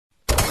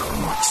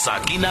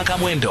Sakina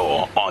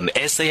Kamwendo on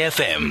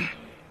SAfm.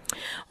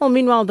 Well,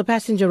 meanwhile, the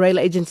Passenger Rail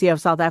Agency of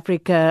South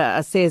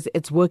Africa says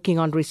it's working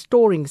on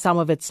restoring some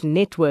of its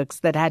networks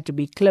that had to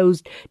be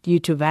closed due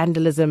to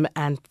vandalism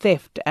and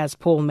theft, as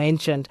Paul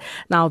mentioned.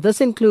 Now,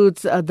 this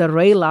includes the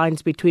rail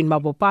lines between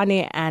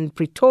Mabopane and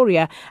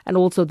Pretoria and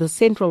also the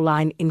Central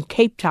Line in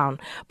Cape Town.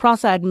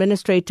 PRASA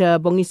Administrator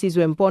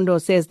Bongisizwe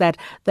Mpondo says that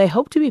they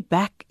hope to be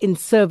back in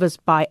service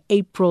by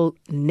April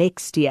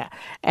next year.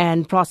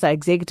 And PRASA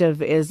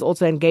Executive is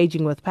also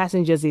engaging with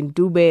passengers in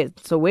Dube,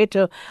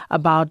 Soweto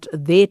about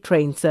their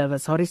train service.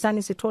 Horisani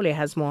Sithole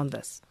has more on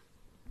this.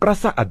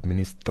 PRASA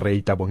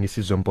Administrator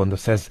Bongisizwe Mpondo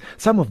says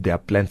some of their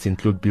plans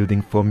include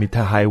building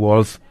 4-meter high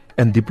walls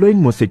and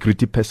deploying more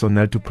security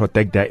personnel to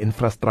protect their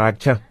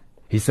infrastructure.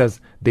 He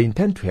says they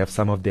intend to have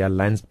some of their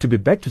lines to be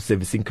back to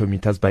servicing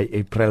commuters by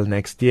April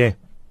next year.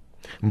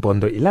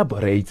 Mpondo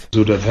elaborates. We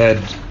would have heard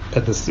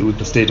with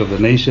the State of the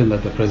Nation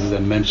that the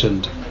President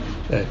mentioned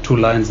 2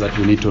 lines that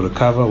we need to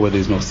recover where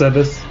there is no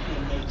service.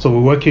 So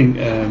we're working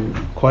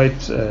quite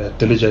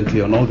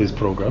diligently on all these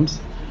programs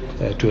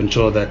to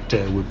ensure that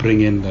we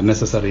bring in the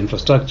necessary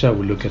infrastructure,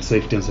 we look at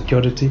safety and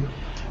security,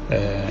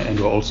 and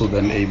we're also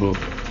then able,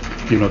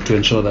 to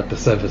ensure that the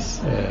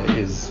service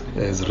is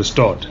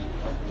restored.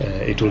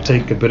 It will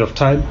take a bit of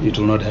time. It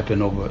will not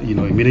happen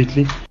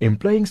immediately.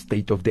 Employing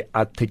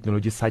state-of-the-art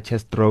technology such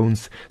as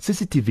drones,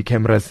 CCTV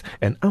cameras,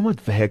 and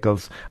armored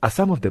vehicles are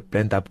some of the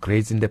planned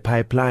upgrades in the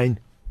pipeline.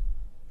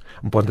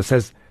 Mpondo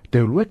says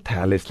they will work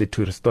tirelessly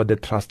to restore the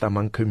trust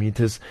among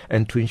commuters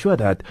and to ensure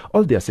that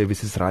all their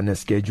services run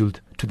as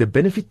scheduled to the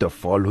benefit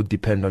of all who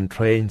depend on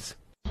trains.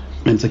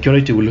 In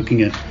security, we're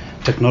looking at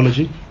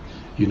technology,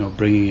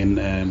 bringing in,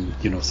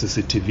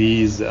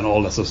 CCTVs and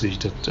all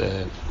associated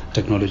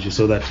technology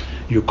so that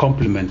you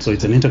complement. So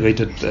it's an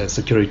integrated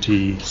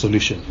security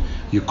solution.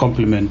 You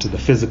complement the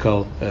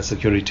physical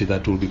security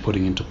that we'll be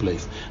putting into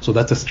place. So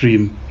that's a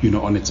stream,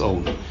 on its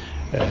own.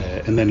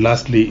 And then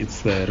lastly,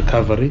 it's the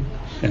recovery,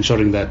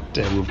 ensuring that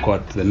we've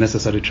got the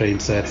necessary train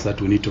sets that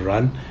we need to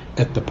run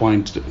at the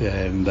point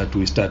that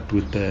we start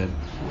with the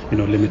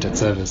limited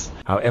service.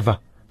 However,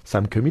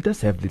 some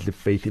commuters have little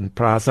faith in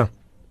PRASA.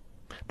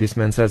 This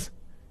man says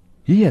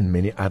he and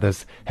many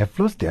others have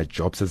lost their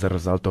jobs as a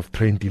result of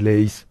train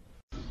delays.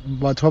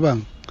 I'm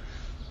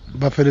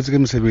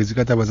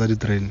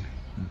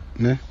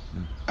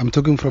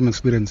talking from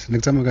experience.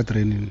 Next time I got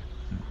training,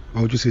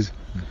 what would you say?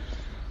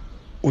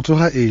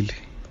 Utoha early,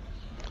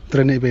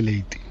 train be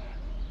late,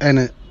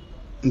 and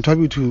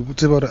ntwabi to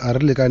tseba a re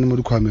le ka ne mo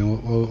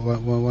dikhwameng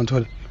wa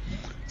nthola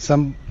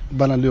some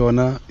bana le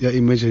yona ya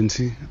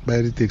emergency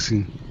ba di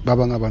taxing ba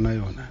banga bana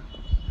yona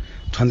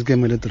tshwantse ke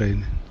mele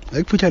train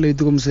e phutha late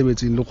go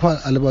mosebetsing le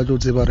khwa a le ba tlo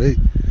tseba re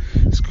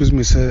excuse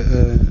me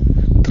sir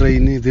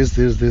train this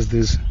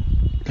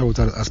ka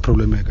botsa as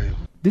problem e ka yo.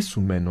 This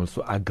woman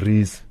also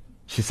agrees.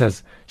 She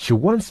says she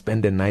won't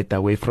spend the night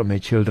away from her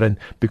children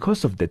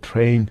because of the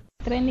train.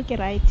 Train ke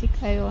right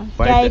ka yona.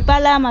 I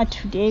palama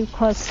today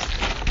because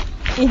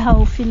I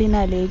how feeling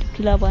a late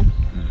kila bona.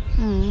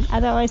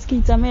 Otherwise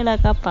ke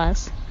tsamela ka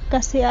bus.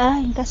 Ka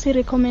se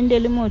recommend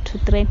le motho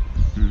train.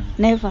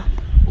 Never.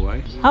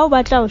 Why? How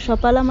batla o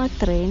shopala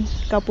train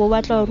ka po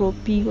batla o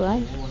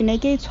ropiwa. Ne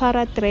ke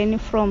tshwara train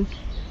from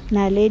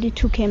Naledi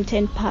to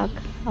Kempton Park.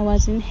 I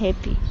wasn't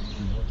happy.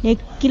 Ne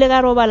kile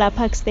ka robala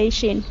Park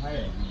Station.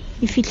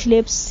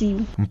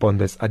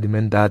 Mpondo is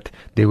adamant that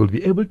they will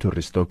be able to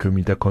restore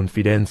commuter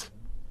confidence.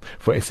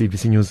 For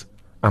SABC News,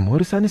 I'm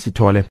Horisani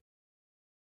Sithole.